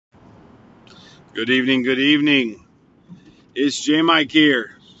Good evening. Good evening. It's J Mike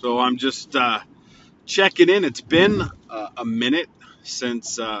here. So I'm just checking in. It's been a minute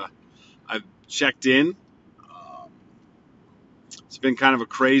since I've checked in. Um, it's been kind of a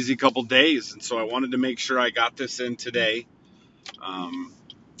crazy couple days, and so I wanted to make sure I got this in today. Um,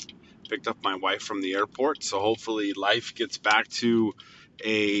 Picked up my wife from the airport, so hopefully life gets back to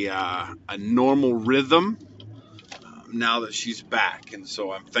a normal rhythm now that she's back. And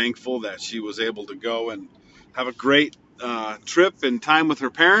so I'm thankful that she was able to go and have a great trip and time with her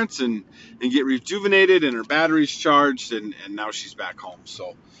parents and get rejuvenated and her batteries charged. And now she's back home.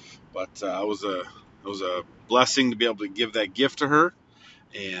 So, but it was a blessing to be able to give that gift to her.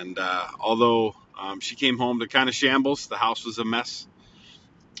 And although she came home to kind of shambles, the house was a mess.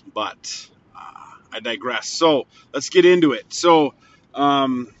 But I digress. So let's get into it. So,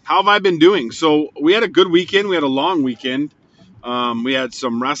 how have I been doing? So we had a good weekend. We had a long weekend. We had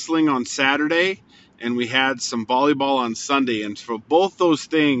some wrestling on Saturday, and we had some volleyball on Sunday. And for both those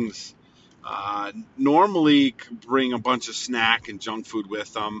things, normally bring a bunch of snack and junk food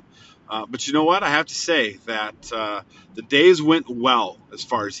with them. But you know what? I have to say that the days went well as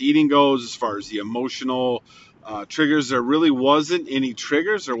far as eating goes, as far as the emotional triggers. There really wasn't any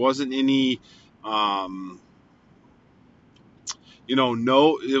triggers. There wasn't any. Um,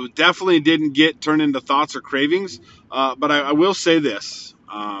 no, it definitely didn't get turned into thoughts or cravings. But I will say this: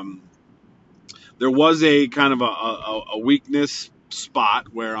 there was a kind of a weakness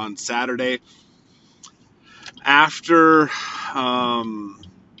spot where on Saturday after, and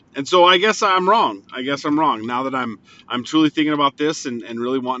so I guess I'm wrong. I guess I'm wrong now that I'm truly thinking about this and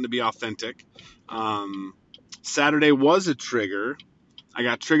really wanting to be authentic. Um, Saturday was a trigger. I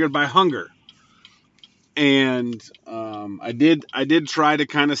got triggered by hunger. And I did try to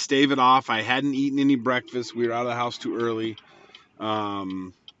kind of stave it off. I hadn't eaten any breakfast. We were out of the house too early,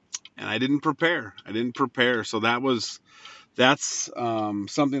 um, and I didn't prepare. So that's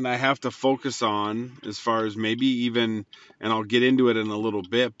something I have to focus on as far as maybe even, and I'll get into it in a little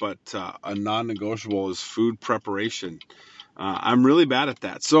bit. But a non-negotiable is food preparation. I'm really bad at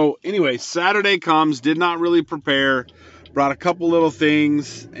that. So anyway, Saturday comes, did not really prepare, brought a couple little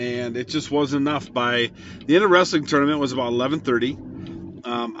things, and it just wasn't enough. By the end of the wrestling tournament, it was about 11:30.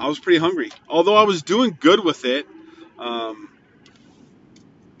 I was pretty hungry, although I was doing good with it. Um,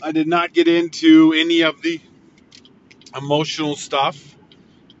 I did not get into any of the emotional stuff,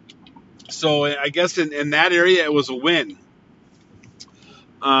 so I guess in that area it was a win.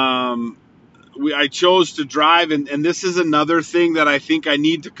 Um, I chose to drive, and this is another thing that I think I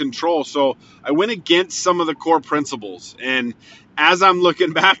need to control. So I went against some of the core principles. And as I'm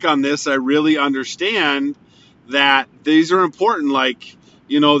looking back on this, I really understand that these are important. Like,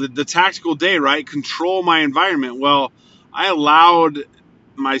 the tactical day, right? Control my environment. Well, I allowed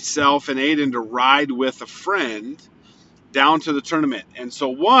myself and Aiden to ride with a friend down to the tournament. And so,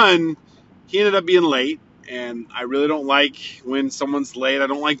 one, he ended up being late. And I really don't like when someone's late. I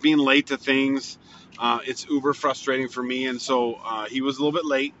don't like being late to things. It's uber frustrating for me. And so he was a little bit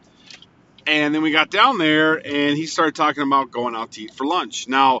late. And then we got down there, and he started talking about going out to eat for lunch.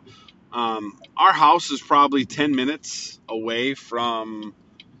 Now, our house is probably 10 minutes away from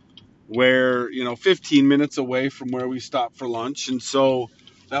 15 minutes away from where we stopped for lunch. And so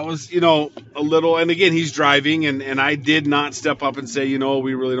that was, a little, and again, he's driving, and I did not step up and say,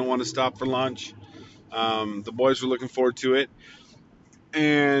 we really don't want to stop for lunch. The boys were looking forward to it.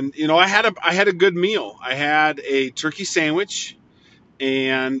 And, I had a good meal. I had a turkey sandwich,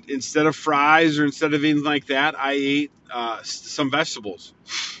 and instead of fries or instead of anything like that, I ate some vegetables.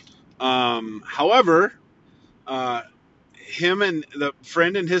 However, uh, him and the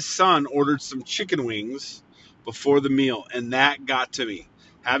friend and his son ordered some chicken wings before the meal, and that got to me.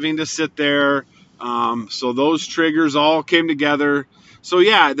 Having to sit there, so those triggers all came together. So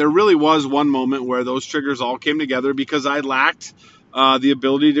yeah, there really was one moment where those triggers all came together because I lacked the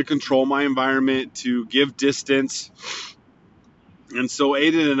ability to control my environment, to give distance, and so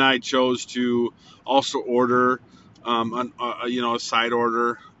Aiden and I chose to also order, a side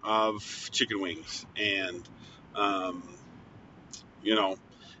order of chicken wings, and um, you know,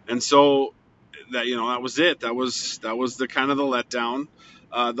 and so that was it. That was the kind of the letdown.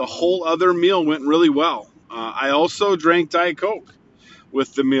 The whole other meal went really well. I also drank Diet Coke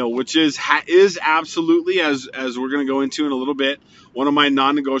with the meal, which is absolutely, as we're going to go into in a little bit, one of my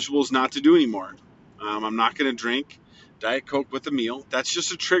non-negotiables not to do anymore. I'm not going to drink Diet Coke with a meal. That's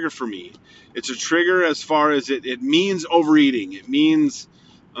just a trigger for me. It's a trigger as far as it means overeating. It means,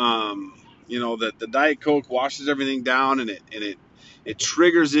 that the Diet Coke washes everything down, and it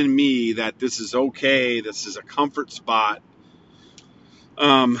triggers in me that this is okay. This is a comfort spot.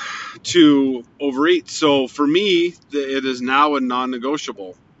 um, to overeat. So for me, it is now a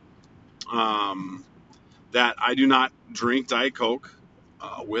non-negotiable um, that I do not drink Diet Coke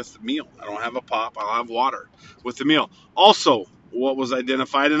with the meal. I don't have a pop. I'll have water with the meal. Also, what was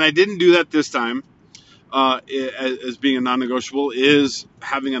identified, and I didn't do that this time, as being a non-negotiable, is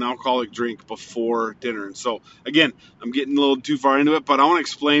having an alcoholic drink before dinner. And so, again, I'm getting a little too far into it, but I want to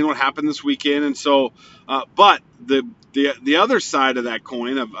explain what happened this weekend. And so, but the other side of that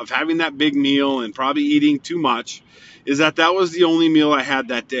coin of having that big meal and probably eating too much is that was the only meal I had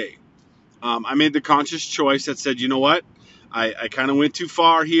that day. I made the conscious choice that said, you know what, I kind of went too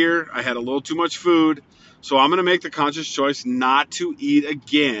far here. I had a little too much food, so I'm going to make the conscious choice not to eat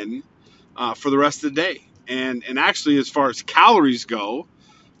again for the rest of the day. And actually, as far as calories go,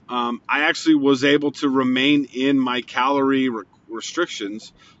 I actually was able to remain in my calorie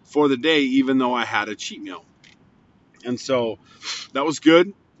restrictions for the day, even though I had a cheat meal. And so that was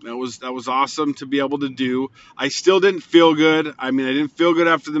good. That was awesome to be able to do. I still didn't feel good. I mean, I didn't feel good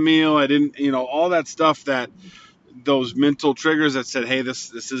after the meal. I didn't, all that stuff, that those mental triggers that said, hey,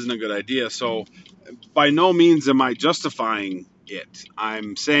 this isn't a good idea. So by no means am I justifying it.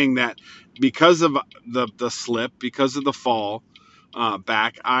 I'm saying that because of the slip, because of the fall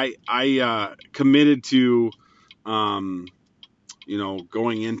back, I committed to, going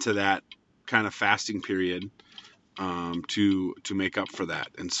into that kind of fasting period to make up for that,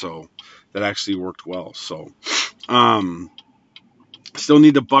 and so that actually worked well. So still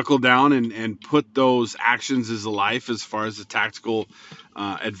need to buckle down and put those actions as a life, as far as the tactical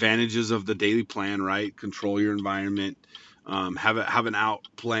advantages of the daily plan, right? Control your environment, have an out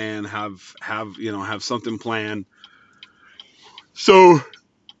plan, have something planned. So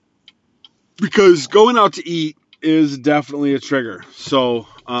because going out to eat is definitely a trigger. So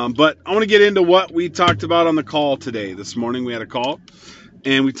but I want to get into what we talked about on the call today. This morning we had a call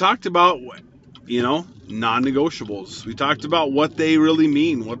and we talked about non-negotiables. We talked about what they really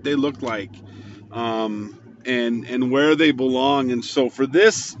mean, what they look like, and where they belong. And so for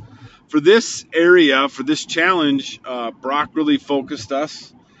this area, for this challenge, Brock really focused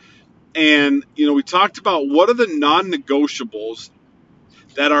us. And we talked about what are the non-negotiables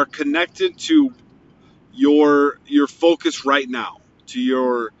that are connected to your focus right now, to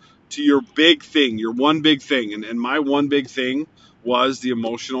your big thing, your one big thing. And my one big thing was the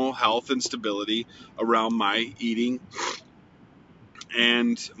emotional health and stability around my eating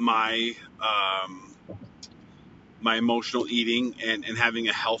and my my emotional eating and having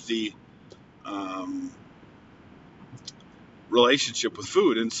a healthy relationship with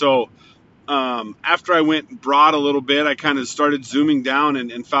food. And so after I went broad a little bit, I kind of started zooming down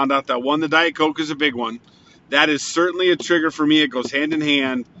and found out that the Diet Coke is a big one. That is certainly a trigger for me. It goes hand in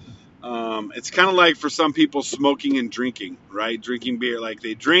hand. It's kind of like for some people smoking and drinking, right? Drinking beer, like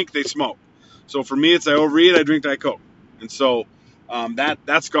they drink, they smoke. So for me, it's I overeat, I drink Diet Coke. And so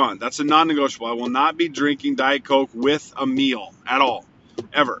that's gone. That's a non-negotiable. I will not be drinking Diet Coke with a meal at all,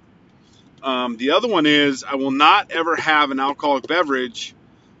 ever. The other one is I will not ever have an alcoholic beverage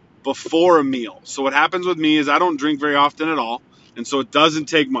before a meal. So what happens with me is I don't drink very often at all, and so it doesn't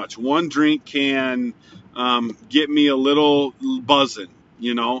take much. One drink can get me a little buzzing,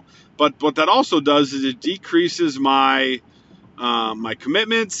 But what that also does is it decreases my my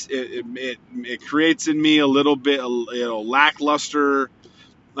commitments. It creates in me a little bit, lackluster,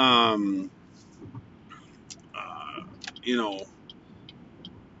 um, uh, you know,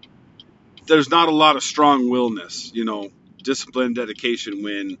 there's not a lot of strong willness, discipline, dedication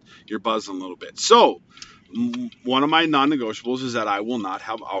when you're buzzing a little bit. So one of my non-negotiables is that I will not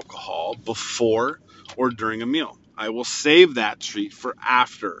have alcohol before or during a meal. I will save that treat for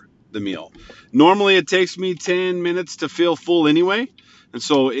after the meal. Normally it takes me 10 minutes to feel full anyway. And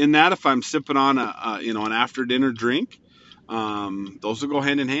so in that, if I'm sipping on an after dinner drink, those will go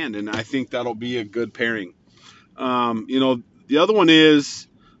hand in hand. And I think that'll be a good pairing. The other one is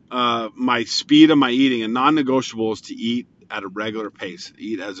my speed of my eating. And non-negotiable is to eat at a regular pace,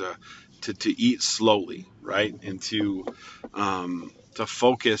 to eat slowly, right? And to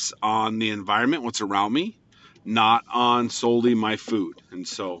focus on the environment, what's around me, not on solely my food. And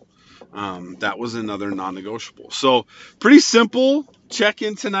so that was another non-negotiable. So pretty simple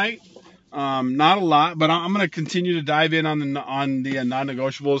check-in tonight. Not a lot, but I'm going to continue to dive in on the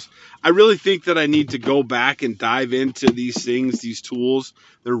non-negotiables. I really think that I need to go back and dive into these things, these tools.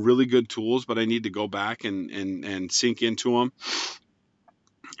 They're really good tools, but I need to go back and sink into them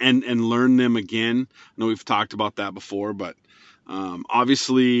and learn them again. I know we've talked about that before, but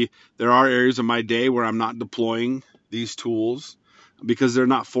obviously there are areas of my day where I'm not deploying these tools because they're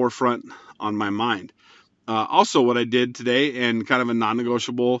not forefront on my mind. Also, what I did today, and kind of a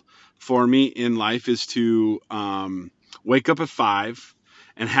non-negotiable for me in life, is to wake up at 5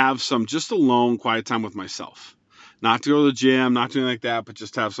 and have some just alone quiet time with myself. Not to go to the gym, not doing like that, but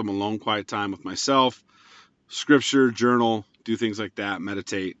just have some alone quiet time with myself. Scripture, journal, do things like that,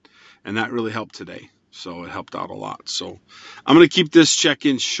 meditate, and that really helped today. So it helped out a lot. So I'm going to keep this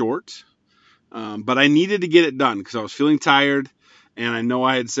check-in short, but I needed to get it done because I was feeling tired, and I know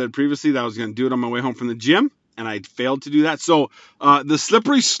I had said previously that I was going to do it on my way home from the gym, and I failed to do that. So the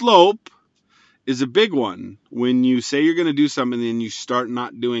slippery slope is a big one. When you say you're going to do something and then you start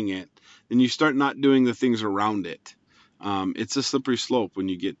not doing it, then you start not doing the things around it. It's a slippery slope when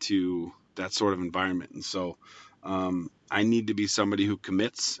you get to that sort of environment. And so I need to be somebody who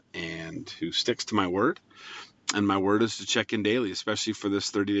commits and who sticks to my word. And my word is to check in daily, especially for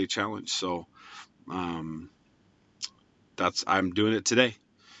this 30-day challenge. So um, I'm doing it today,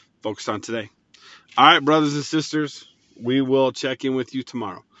 focused on today. All right, brothers and sisters, we will check in with you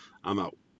tomorrow. I'm out.